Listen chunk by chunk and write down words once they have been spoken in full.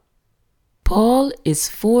Paul is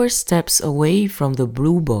 4 steps away from the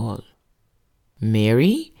blue ball.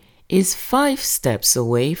 Mary is 5 steps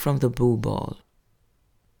away from the blue ball.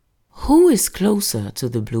 Who is closer to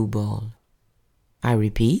the blue ball? I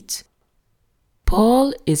repeat.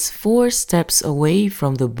 Paul is 4 steps away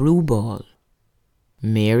from the blue ball.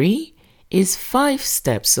 Mary is 5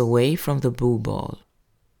 steps away from the blue ball.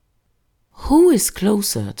 Who is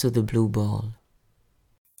closer to the blue ball?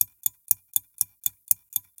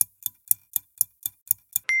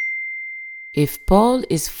 If Paul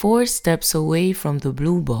is 4 steps away from the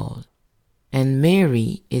blue ball and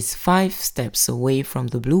Mary is 5 steps away from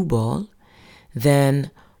the blue ball,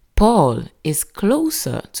 then Paul is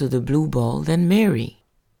closer to the blue ball than Mary.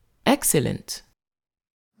 Excellent!